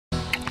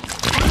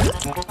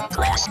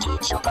Klasky,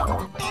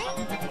 Csupo.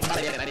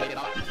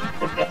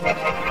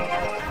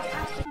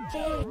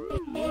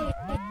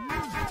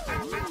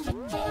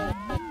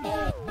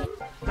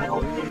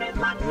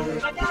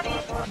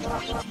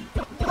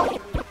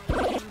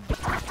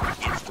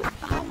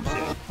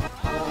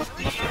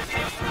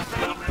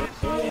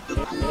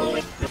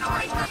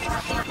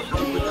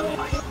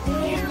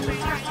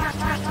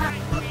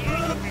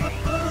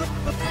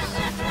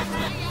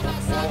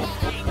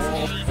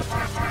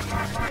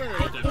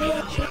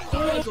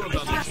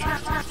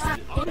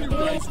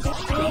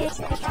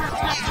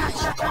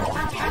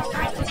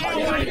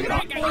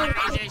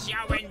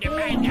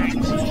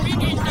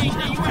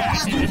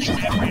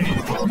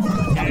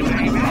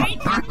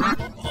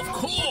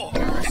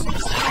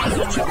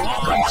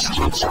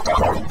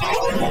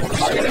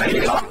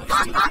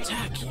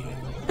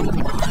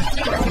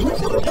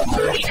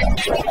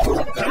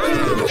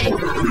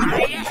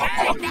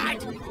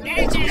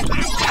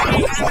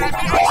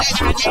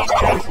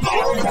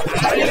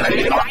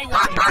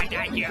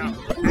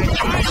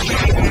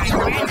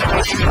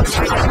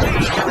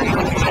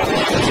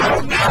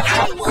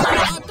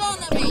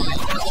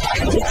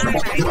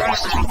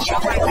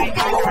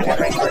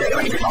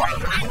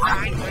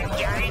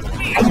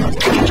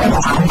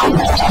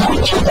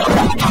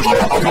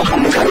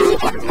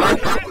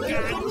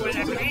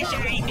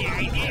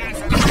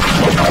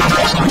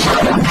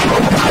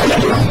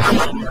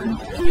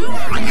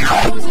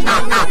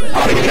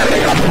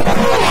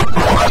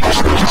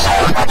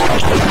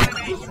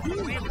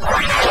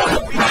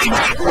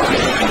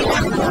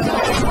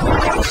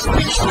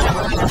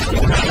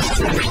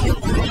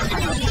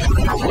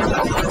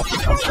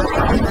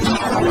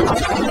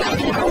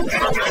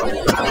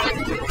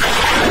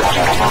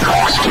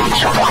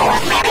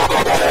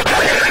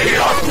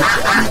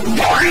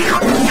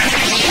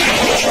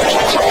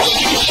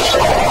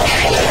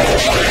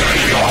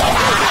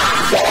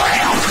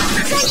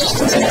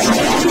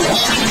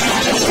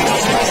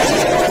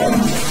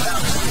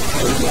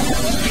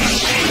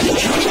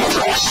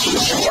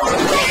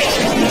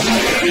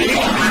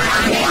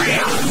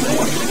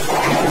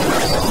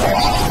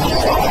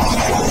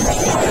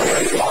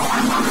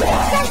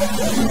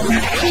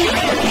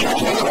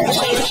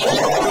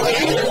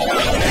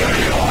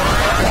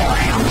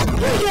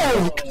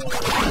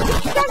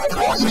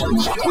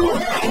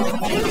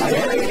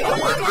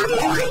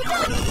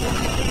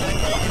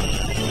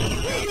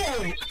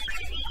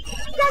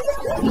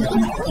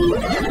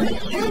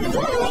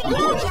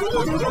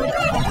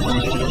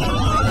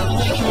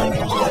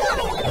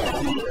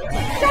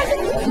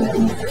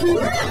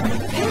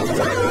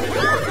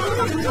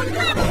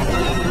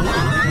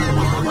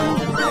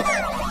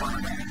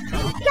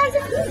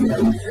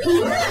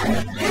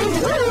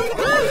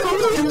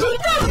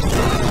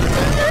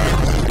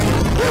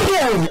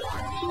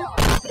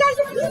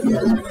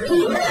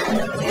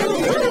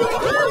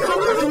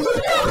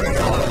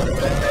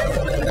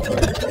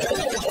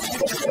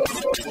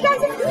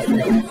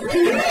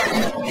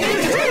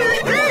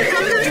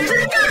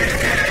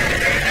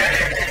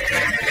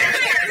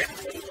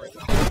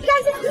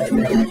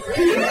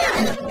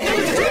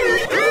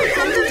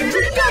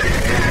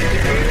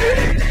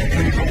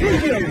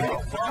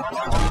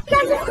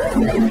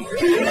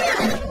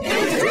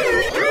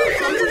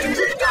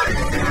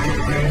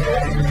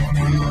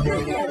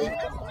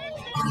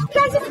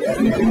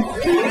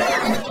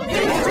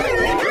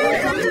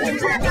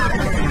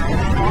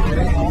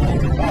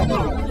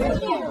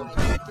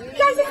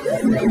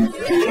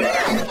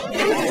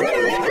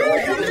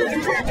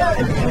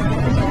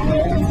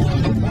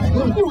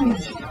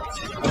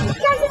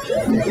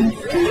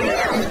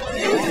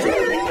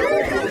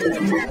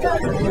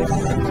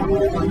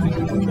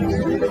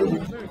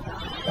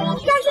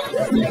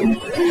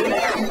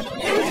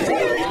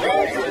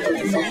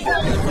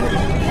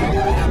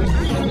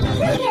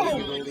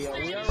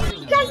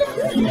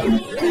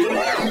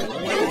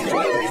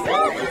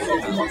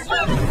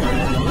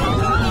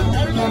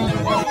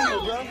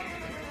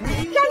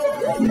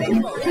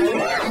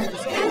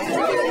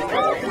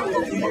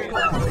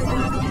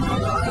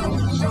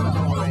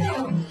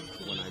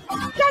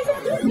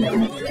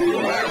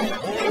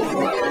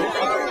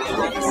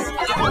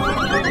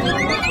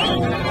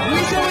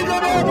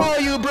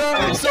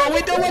 So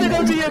we don't want to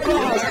go to your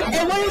class.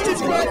 And what is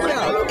this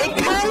background? It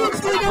kind of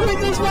looks like I'm in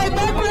this white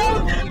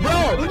background?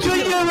 Bro, show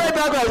you the right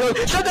background. Bro.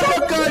 Shut the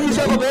fuck up, you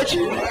son of a bitch.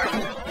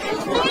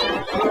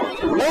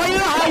 Oh, you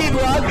hiding,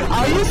 bro.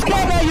 Are you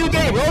scared that you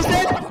get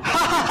roasted?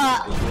 Ha ha ha.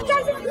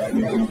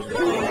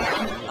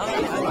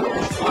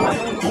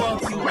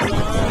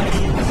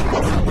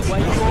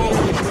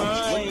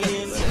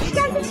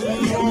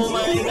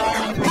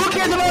 Who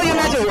cares about your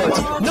magic words?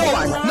 No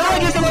one. No one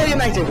cares about your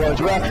magic words,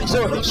 bro.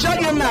 So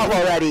shut your mouth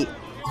already.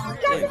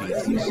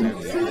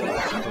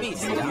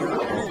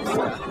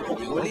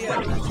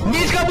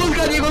 Miska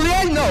Buska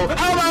Nigulian? No.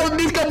 How about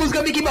Miska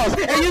Buska Mickey Mouse?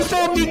 And you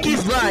saw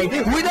Mickey's line.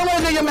 We don't want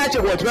to know your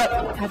magic words,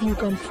 bro. Have you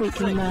gone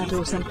freaking mad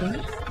or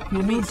something?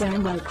 You know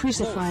damn well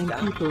crucifying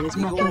people is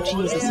mocking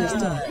Jesus'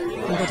 death,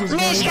 and that is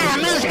Mishka,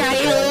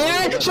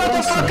 shut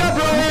the fuck up,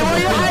 bro. Why are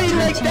you hiding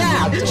like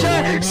that?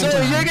 So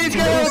you're gonna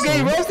get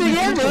roasted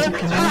again, bro?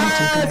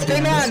 Stay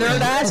on, no,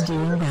 that's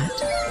doing that.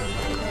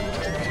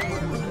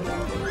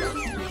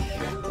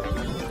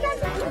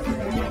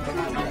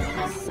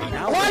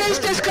 What is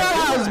this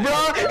clubhouse,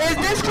 bro? Is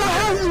this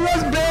clubhouse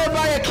was built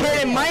by a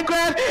kid in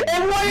Minecraft?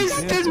 And what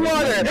is this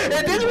water?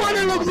 If this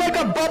water looks like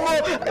a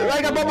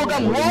bubble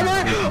gum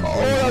water,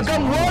 or a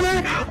gum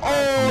water,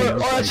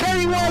 or a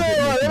cherry water,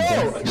 or I don't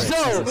know.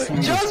 So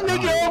just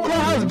make your own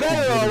clubhouse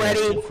better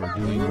already. For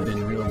doing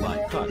within real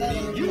life.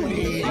 You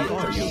need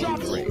but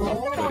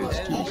it's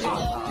too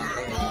slow.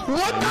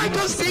 What type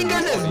of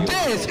singers is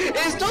this?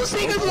 Is those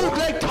singers look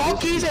like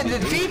talkies and the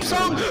theme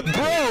song?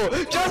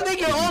 Bro, just make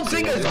your own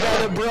singers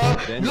better, bro.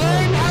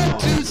 Learn how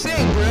to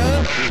sing,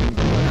 bro.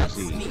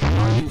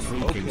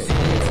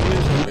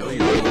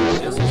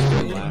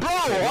 Bro,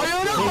 are you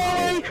in a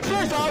hurry?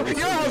 First off,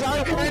 you're a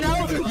house, and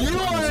now you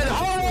are in a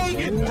hurry.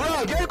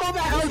 Bro, get go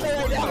back house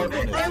right now.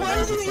 And what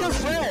is this your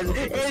friend?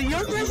 If your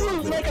friend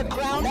looks like a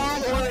clown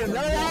ass or a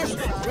nut ass,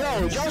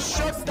 bro, just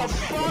shut the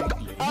fuck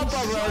up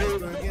already.